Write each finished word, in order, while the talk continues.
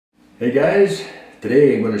Hey guys,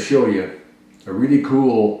 today I'm going to show you a really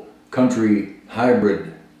cool country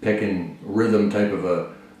hybrid picking rhythm type of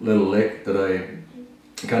a little lick that I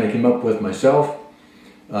kind of came up with myself.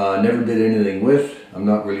 Never did anything with. I'm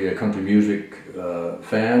not really a country music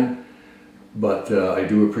fan, but I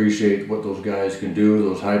do appreciate what those guys can do,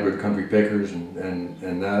 those hybrid country pickers,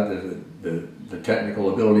 and that the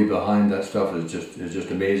technical ability behind that stuff is just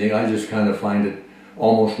amazing. I just kind of find it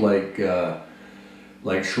almost like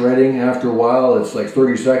shredding. After a while, it's like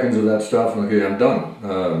 30 seconds of that stuff and okay, I'm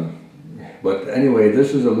done. But anyway,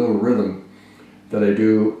 this is a little rhythm that I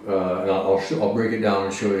do, and I'll break it down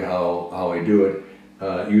and show you how I do it,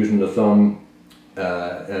 using the thumb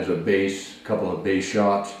as a bass, a couple of bass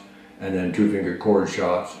shots, and then 2-finger chord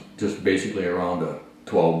shots, just basically around a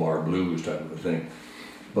 12-bar blues type of a thing,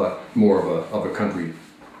 but more of a country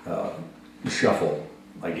shuffle,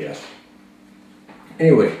 I guess.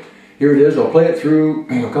 Anyway, here it is. I'll play it through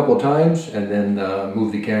a couple of times and then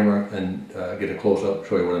move the camera and get a close-up,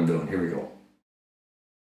 show you what I'm doing. Here we go.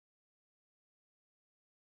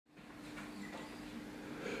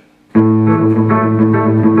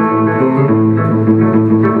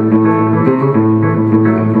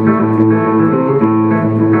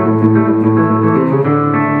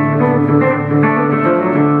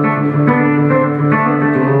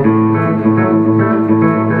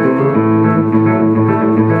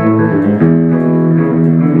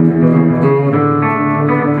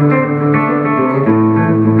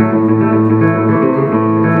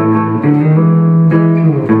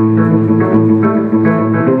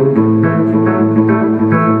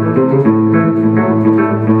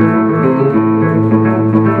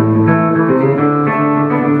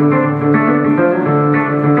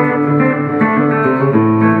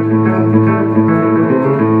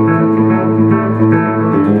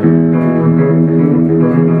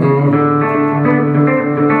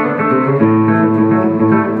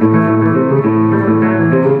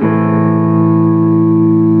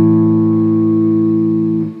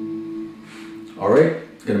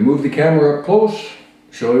 Gonna move the camera up close,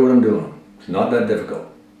 show you what I'm doing. It's not that difficult.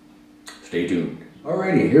 Stay tuned.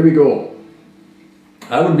 Alrighty, here we go.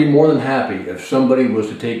 I would be more than happy if somebody was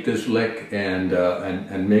to take this lick and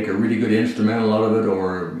make a really good instrumental out of it,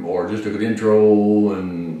 or just a good intro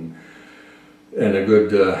and a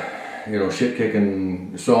good you know,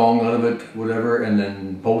 shit-kicking song out of it, whatever, and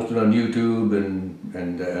then post it on YouTube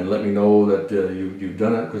and let me know that you've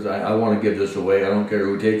done it, because I want to give this away. I don't care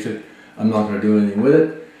who takes it. I'm not going to do anything with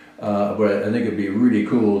it, but I think it'd be really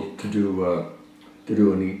cool to do a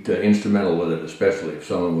neat instrumental with it, especially if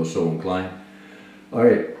someone was so inclined. All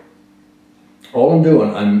right, all I'm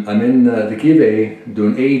doing, I'm in the key of A,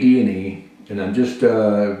 doing A, D, and E, and I'm just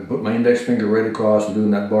put my index finger right across and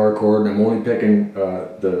doing that bar chord, and I'm only picking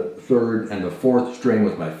the 3rd and the 4th string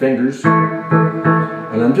with my fingers,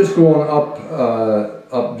 and I'm just going up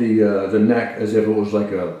the neck as if it was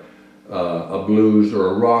like a blues or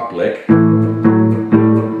a rock lick,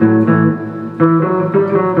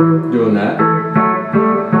 doing that.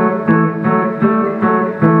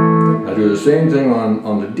 I do the same thing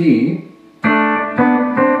on the D,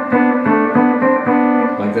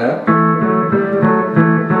 like that.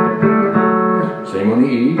 Same on the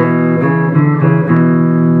E.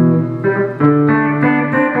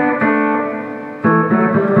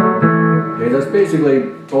 Okay, that's basically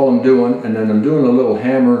all I'm doing, and then I'm doing a little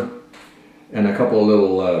hammer and a couple of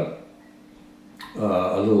little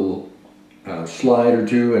slide or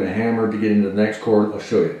two and a hammer to get into the next chord. I'll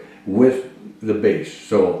show you with the bass.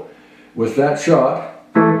 So with that shot,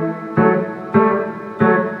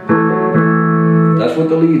 that's what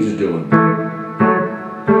the lead is doing.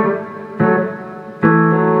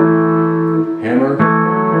 Hammer,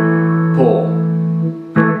 pull.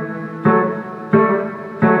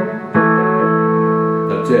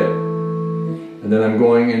 That's it. And then I'm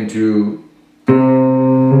going into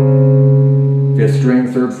 5th string,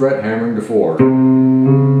 3rd fret, hammering to 4.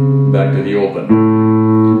 Back to the open.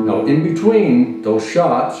 Now in between those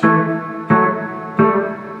shots, I'm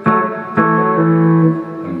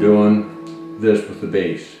doing this with the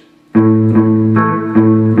bass.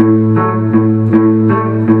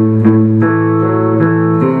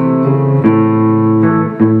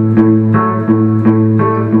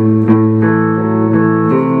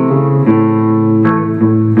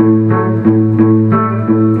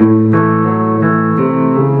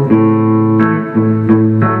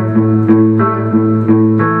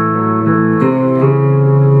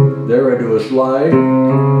 There I do a slide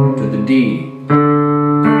to the D.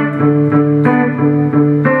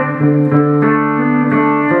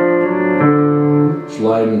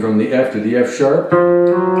 Sliding from the F to the F sharp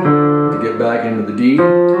to get back into the D.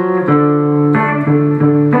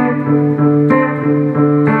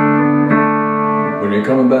 When you're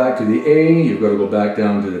coming back to the A, you've got to go back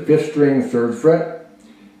down to the 5th string, 3rd fret,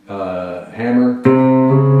 hammer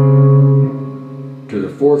to the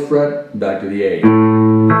 4th fret, back to the A.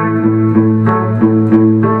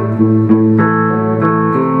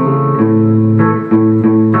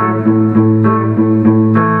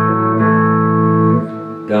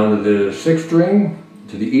 Down to the 6th string,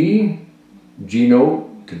 to the E, G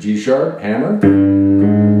note to G sharp, hammer.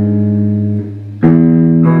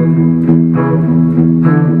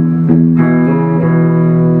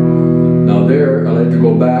 Now there, I like to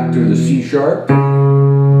go back to the C sharp,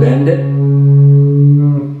 bend it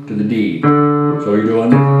to the D. So you're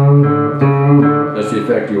doing, that's the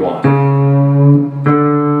effect you want.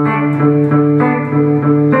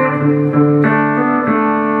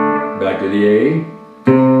 Back to the A.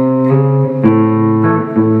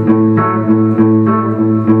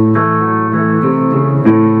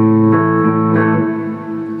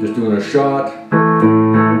 Just doing a shot,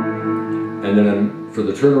 and then for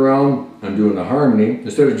the turnaround, I'm doing a harmony.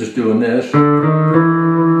 Instead of just doing this,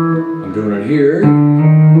 I'm doing it here,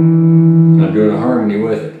 and I'm doing a harmony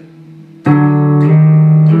with it.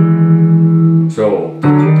 So,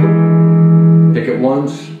 pick it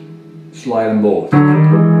once, slide them both.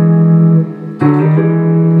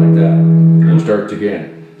 Like that. And it starts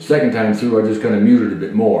again. Second time through, I just kind of mute it a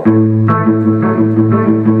bit more.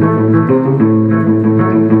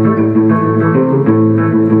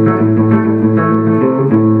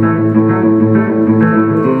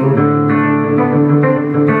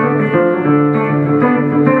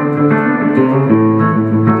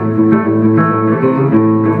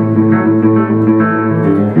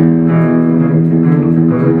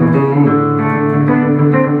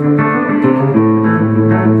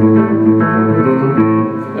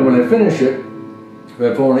 Finish it,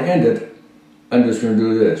 if I want to end it, I'm just going to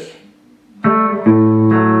do this.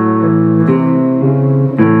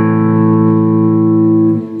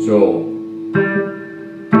 So,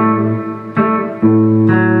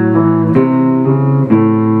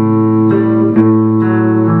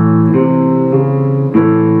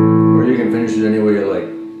 or you can finish it any way you like.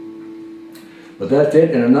 But that's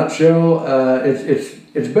it in a nutshell.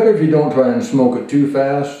 It's better if you don't try and smoke it too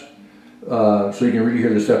fast. So you can really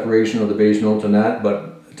hear the separation of the bass notes and that,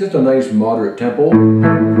 but just a nice moderate tempo.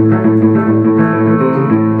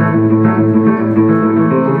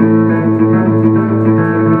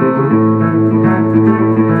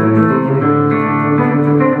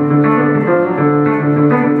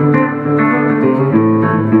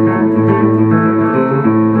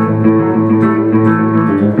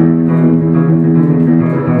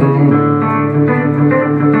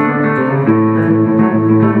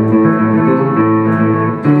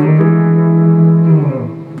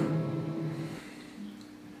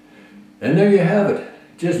 And there you have it,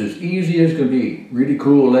 just as easy as can be. Really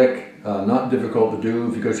cool lick, not difficult to do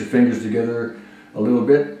if you got your fingers together a little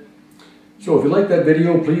bit. So if you like that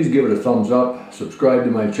video, please give it a thumbs up, subscribe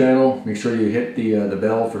to my channel, make sure you hit the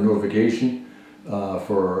bell for notification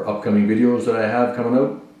for upcoming videos that I have coming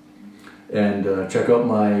out. And check out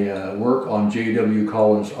my work on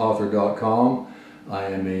jwcollinsauthor.com. I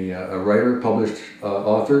am a writer, published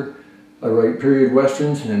author. I write period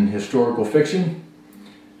westerns and historical fiction.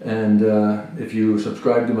 And if you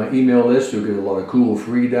subscribe to my email list, you'll get a lot of cool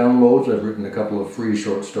free downloads. I've written a couple of free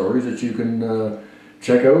short stories that you can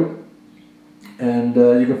check out. And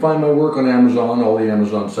you can find my work on Amazon, all the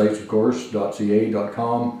Amazon sites, of course, .ca,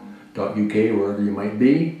 .com, .uk, wherever you might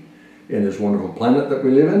be in this wonderful planet that we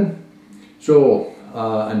live in. So,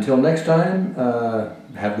 until next time,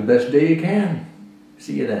 have the best day you can.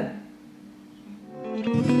 See you then.